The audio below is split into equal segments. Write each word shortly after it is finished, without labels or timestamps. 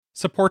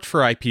Support for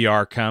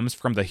IPR comes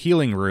from the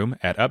Healing Room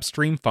at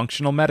Upstream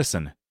Functional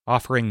Medicine,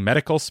 offering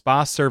medical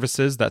spa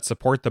services that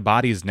support the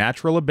body's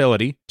natural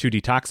ability to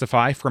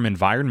detoxify from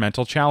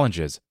environmental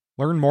challenges.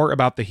 Learn more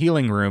about the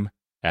Healing Room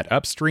at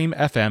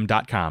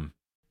upstreamfm.com.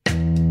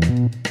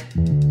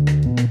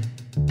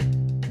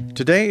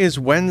 Today is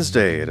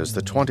Wednesday. It is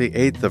the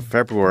 28th of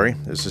February.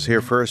 This is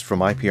Here First from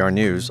IPR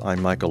News.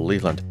 I'm Michael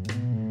Leland.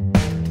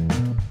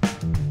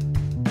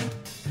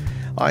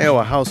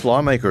 Iowa House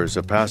lawmakers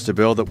have passed a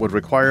bill that would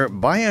require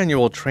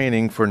biannual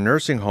training for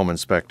nursing home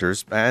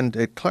inspectors, and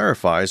it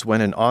clarifies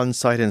when an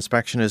on-site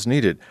inspection is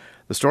needed.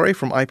 The story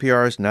from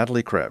IPR's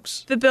Natalie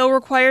Krebs. The bill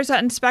requires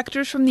that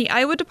inspectors from the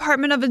Iowa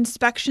Department of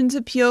Inspections,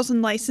 Appeals,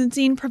 and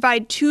Licensing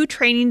provide 2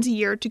 trainings a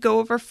year to go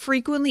over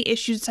frequently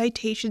issued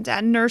citations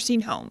at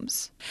nursing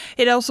homes.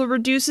 It also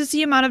reduces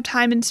the amount of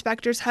time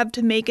inspectors have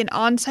to make an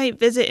on-site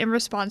visit in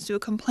response to a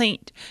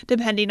complaint,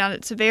 depending on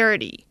its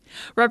severity.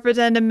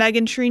 Representative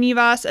Megan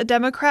Srinivas, a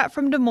Democrat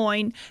from Des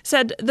Moines,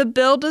 said the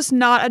bill does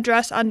not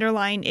address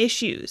underlying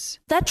issues.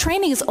 That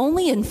training is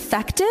only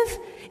effective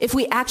if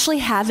we actually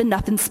have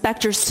enough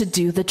inspectors to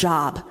do the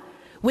job,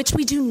 which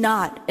we do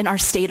not in our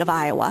state of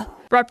Iowa.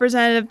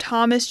 Representative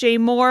Thomas J.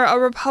 Moore, a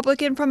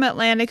Republican from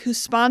Atlantic who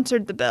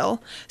sponsored the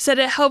bill, said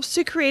it helps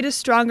to create a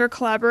stronger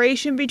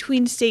collaboration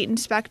between state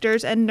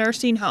inspectors and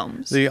nursing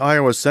homes. The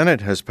Iowa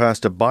Senate has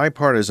passed a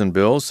bipartisan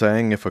bill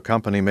saying if a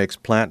company makes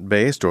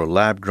plant-based or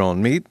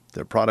lab-grown meat,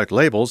 their product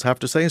labels have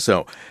to say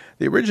so.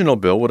 The original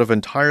bill would have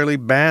entirely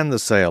banned the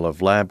sale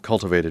of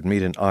lab-cultivated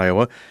meat in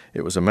Iowa.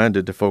 It was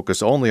amended to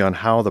focus only on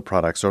how the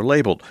products are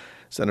labeled.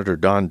 Senator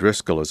Dawn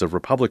Driscoll is a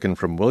Republican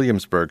from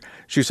Williamsburg.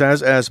 She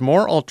says as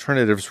more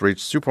alternatives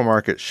reach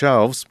supermarket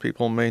shelves,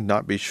 people may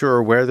not be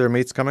sure where their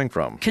meat's coming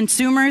from.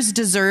 Consumers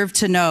deserve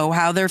to know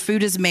how their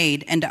food is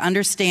made and to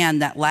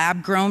understand that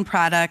lab-grown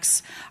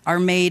products are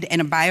made in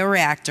a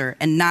bioreactor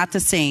and not the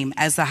same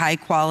as the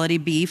high-quality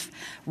beef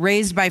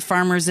raised by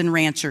farmers and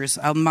ranchers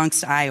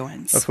amongst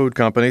Iowans. A food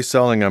company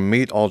selling a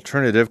meat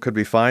alternative could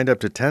be fined up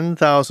to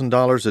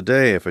 $10,000 a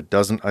day if it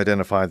doesn't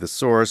identify the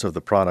source of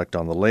the product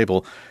on the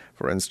label.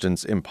 For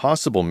instance,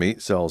 Impossible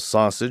Meat sells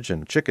sausage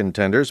and chicken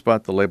tenders,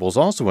 but the labels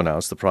also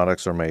announce the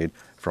products are made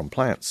from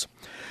plants.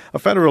 A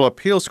federal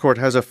appeals court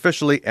has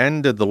officially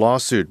ended the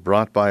lawsuit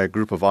brought by a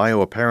group of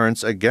Iowa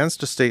parents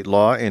against a state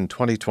law in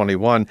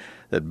 2021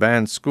 that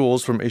banned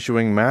schools from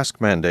issuing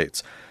mask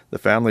mandates. The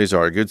families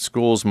argued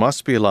schools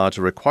must be allowed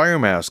to require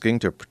masking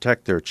to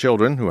protect their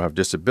children who have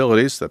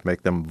disabilities that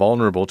make them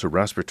vulnerable to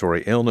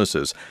respiratory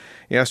illnesses.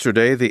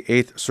 Yesterday, the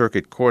Eighth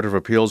Circuit Court of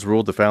Appeals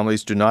ruled the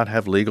families do not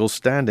have legal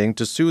standing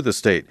to sue the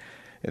state.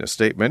 In a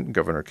statement,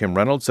 Governor Kim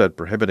Reynolds said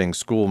prohibiting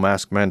school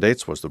mask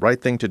mandates was the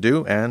right thing to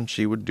do, and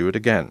she would do it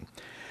again.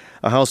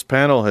 A House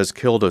panel has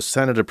killed a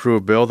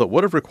Senate-approved bill that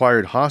would have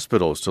required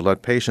hospitals to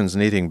let patients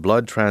needing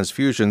blood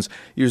transfusions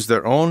use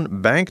their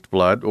own banked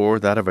blood or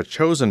that of a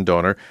chosen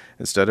donor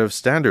instead of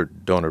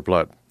standard donor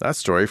blood. That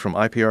story from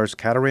IPR's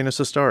Katarina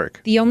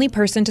Sestarik. The only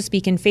person to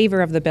speak in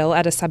favor of the bill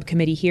at a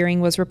subcommittee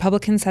hearing was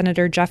Republican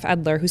Senator Jeff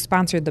Edler, who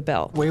sponsored the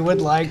bill. We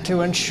would like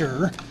to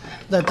ensure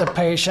that the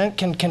patient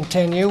can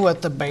continue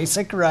with the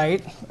basic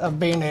right of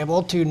being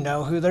able to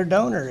know who their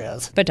donor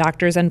is. But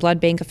doctors and blood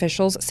bank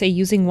officials say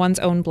using one's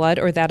own blood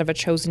or that of a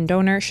chosen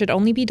donor should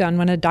only be done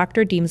when a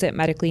doctor deems it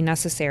medically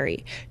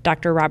necessary.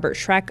 Dr. Robert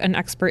Schreck, an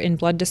expert in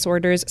blood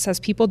disorders, says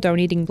people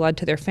donating blood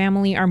to their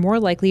family are more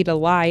likely to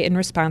lie in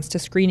response to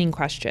screening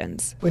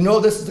questions. We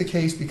know this is the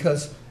case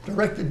because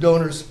directed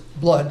donors'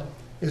 blood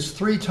is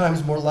 3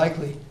 times more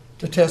likely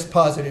to test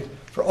positive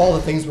for all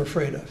the things we're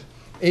afraid of: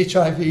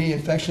 HIV,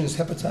 infections,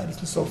 hepatitis,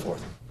 and so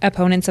forth.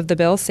 Opponents of the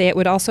bill say it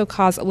would also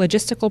cause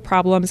logistical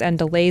problems and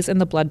delays in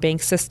the blood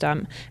bank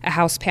system. A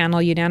House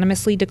panel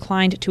unanimously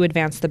declined to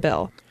advance the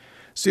bill.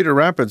 Cedar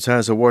Rapids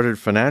has awarded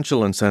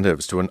financial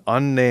incentives to an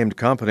unnamed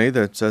company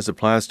that says it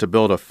plans to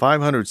build a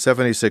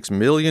 $576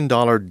 million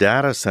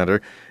data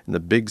center in the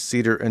Big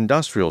Cedar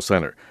Industrial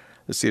Center.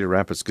 The Cedar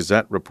Rapids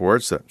Gazette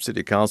reports that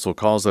City Council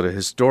calls it a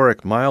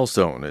historic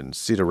milestone in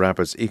Cedar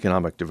Rapids'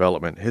 economic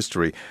development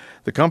history.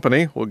 The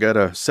company will get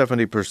a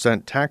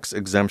 70% tax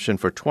exemption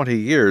for 20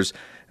 years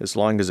as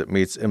long as it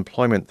meets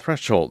employment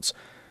thresholds.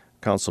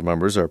 Council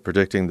members are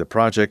predicting the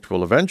project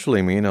will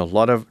eventually mean a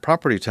lot of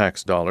property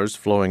tax dollars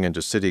flowing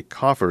into city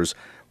coffers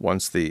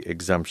once the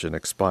exemption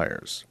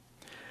expires.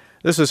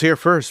 This is Here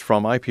First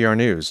from IPR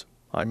News.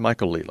 I'm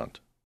Michael Leland.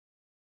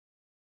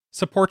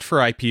 Support for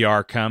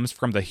IPR comes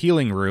from the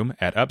Healing Room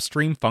at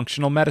Upstream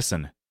Functional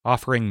Medicine,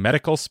 offering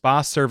medical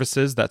spa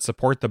services that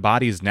support the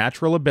body's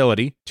natural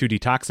ability to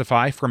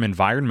detoxify from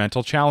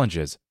environmental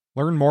challenges.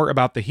 Learn more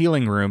about the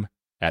Healing Room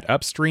at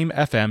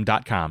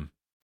upstreamfm.com.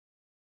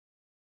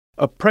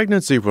 A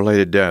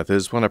pregnancy-related death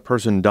is when a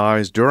person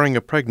dies during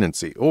a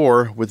pregnancy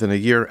or within a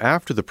year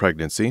after the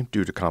pregnancy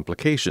due to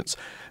complications.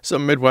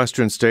 Some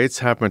Midwestern states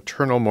have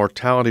maternal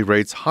mortality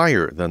rates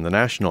higher than the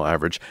national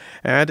average,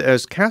 and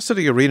as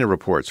Cassidy Arena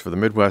reports for the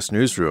Midwest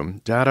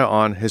Newsroom, data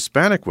on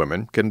Hispanic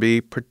women can be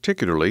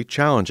particularly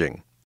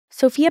challenging.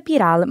 Sofia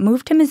Piral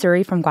moved to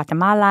Missouri from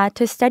Guatemala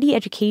to study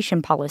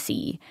education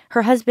policy.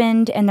 Her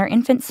husband and their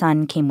infant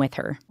son came with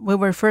her. We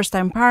were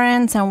first-time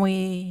parents,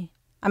 and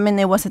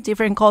it was a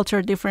different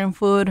culture, different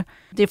food,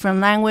 different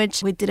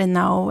language. We didn't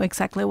know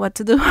exactly what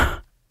to do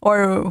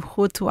or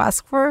who to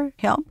ask for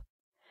help.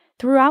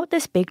 Throughout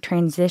this big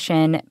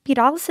transition,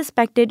 Piral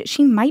suspected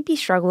she might be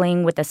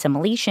struggling with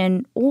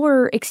assimilation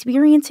or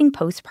experiencing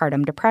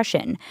postpartum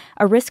depression,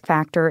 a risk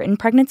factor in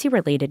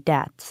pregnancy-related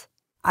deaths.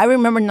 I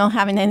remember not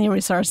having any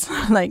resource,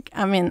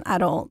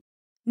 at all.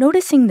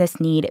 Noticing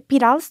this need,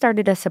 Piral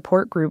started a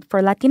support group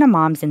for Latina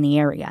moms in the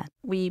area.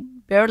 We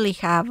barely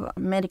have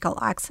medical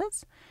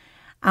access,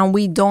 and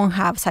we don't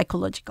have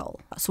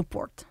psychological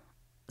support.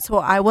 So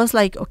I was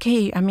like,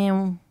 okay,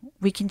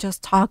 we can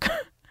just talk.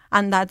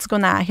 And that's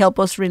going to help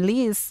us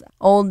release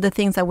all the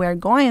things that we're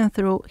going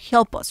through,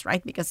 help us,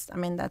 right? Because,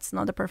 that's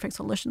not the perfect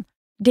solution.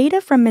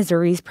 Data from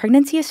Missouri's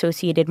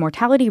Pregnancy-Associated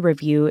Mortality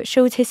Review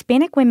shows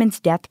Hispanic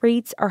women's death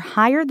rates are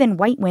higher than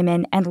white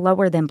women and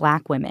lower than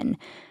Black women.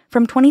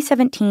 From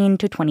 2017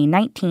 to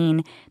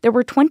 2019, there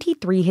were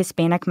 23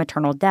 Hispanic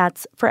maternal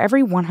deaths for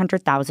every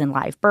 100,000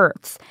 live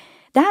births.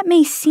 That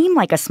may seem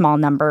like a small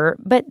number,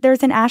 but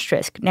there's an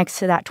asterisk next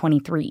to that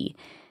 23.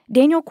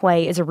 Daniel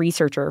Quay is a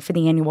researcher for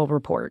the annual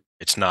report.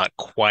 It's not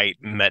quite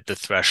met the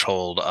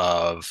threshold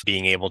of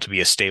being able to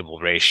be a stable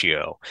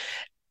ratio.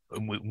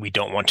 We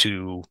don't want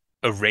to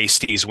erase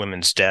these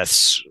women's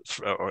deaths,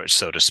 or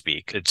so to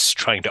speak. It's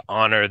trying to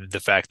honor the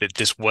fact that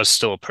this was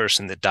still a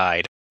person that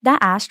died. That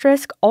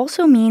asterisk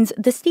also means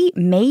the state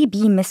may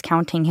be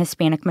miscounting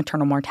Hispanic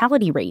maternal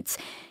mortality rates,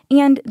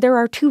 and there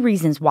are two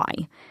reasons why.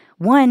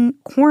 One,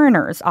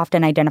 coroners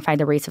often identify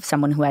the race of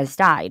someone who has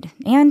died,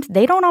 and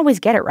they don't always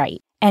get it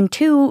right. And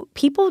two,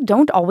 people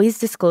don't always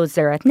disclose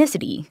their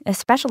ethnicity,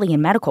 especially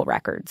in medical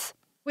records.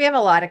 We have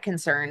a lot of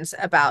concerns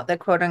about the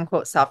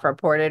quote-unquote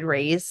self-reported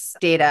race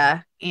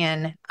data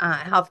in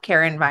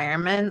healthcare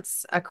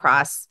environments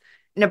across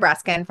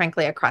Nebraska and,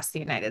 frankly, across the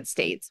United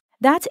States.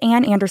 That's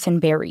Ann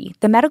Anderson-Berry,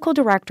 the medical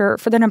director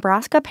for the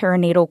Nebraska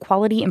Perinatal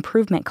Quality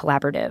Improvement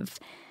Collaborative.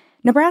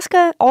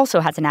 Nebraska also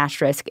has an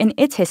asterisk in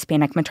its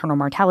Hispanic maternal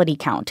mortality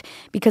count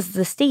because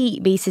the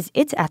state bases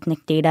its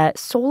ethnic data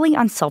solely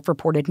on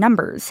self-reported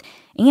numbers,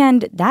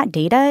 and that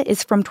data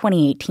is from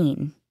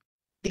 2018.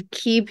 The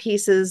key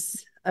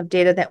pieces of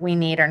data that we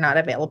need are not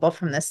available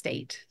from the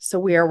state, so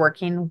we are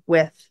working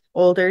with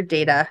older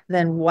data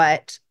than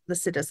what the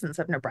citizens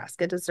of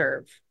Nebraska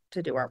deserve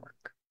to do our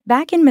work.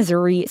 Back in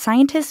Missouri,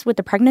 scientists with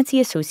the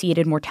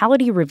Pregnancy-Associated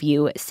Mortality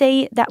Review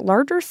say that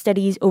larger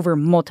studies over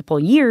multiple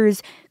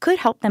years could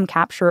help them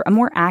capture a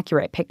more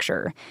accurate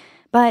picture.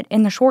 But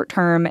in the short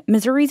term,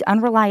 Missouri's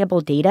unreliable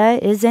data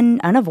is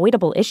an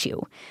unavoidable issue.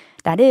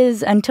 That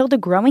is, until the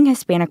growing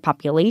Hispanic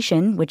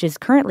population, which is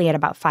currently at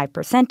about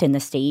 5% in the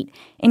state,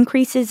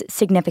 increases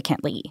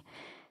significantly.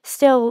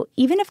 Still,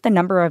 even if the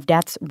number of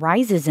deaths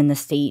rises in the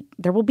state,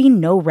 there will be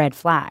no red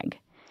flag.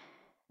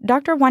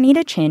 Dr.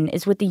 Juanita Chin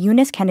is with the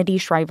Eunice Kennedy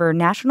Shriver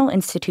National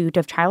Institute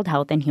of Child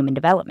Health and Human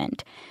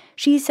Development.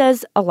 She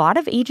says a lot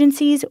of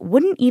agencies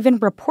wouldn't even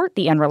report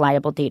the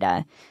unreliable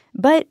data.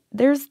 But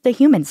there's the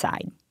human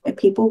side.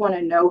 People want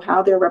to know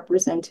how they're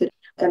represented.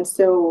 And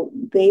so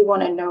they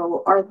want to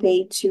know, are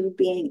they too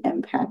being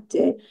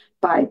impacted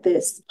by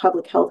this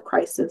public health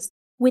crisis?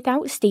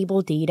 Without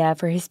stable data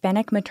for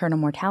Hispanic maternal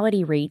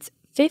mortality rates,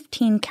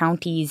 15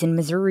 counties in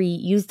Missouri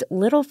used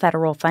little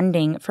federal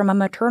funding from a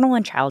maternal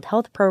and child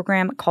health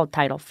program called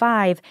Title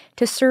V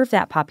to serve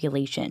that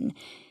population.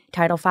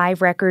 Title V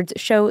records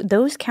show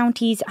those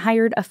counties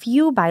hired a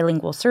few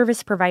bilingual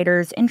service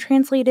providers and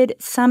translated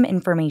some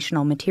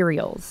informational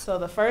materials. So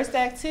the first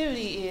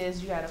activity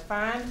is you got to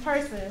find the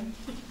person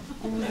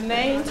whose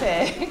name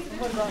tag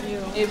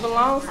it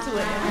belongs to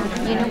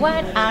it. You know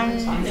what? I'm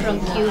from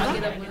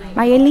Cuba.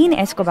 Mayelin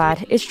Escobar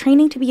is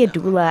training to be a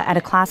doula at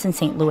a class in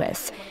St.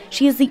 Louis.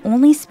 She is the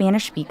only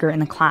Spanish speaker in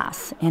the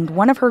class, and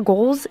one of her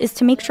goals is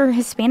to make sure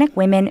Hispanic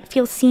women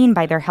feel seen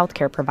by their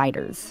healthcare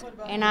providers.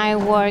 And I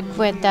work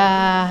with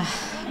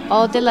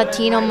all the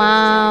Latino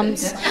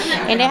moms,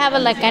 and they have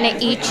kind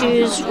of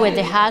issues with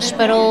the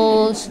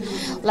hospitals,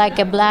 like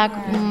a Black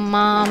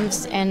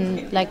moms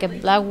and like a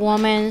Black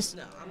woman's.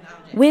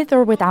 With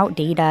or without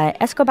data,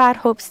 Escobar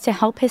hopes to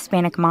help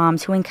Hispanic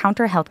moms who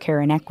encounter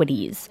healthcare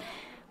inequities.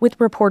 With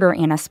reporter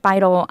Anna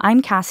Speidel,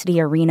 I'm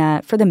Cassidy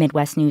Arena for the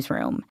Midwest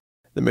Newsroom.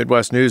 The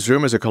Midwest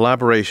Newsroom is a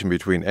collaboration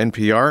between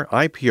NPR,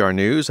 IPR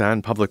News,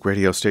 and public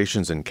radio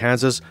stations in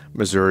Kansas,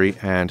 Missouri,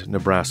 and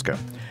Nebraska.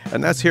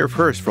 And that's Here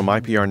First from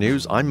IPR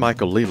News. I'm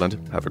Michael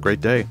Leland. Have a great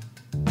day.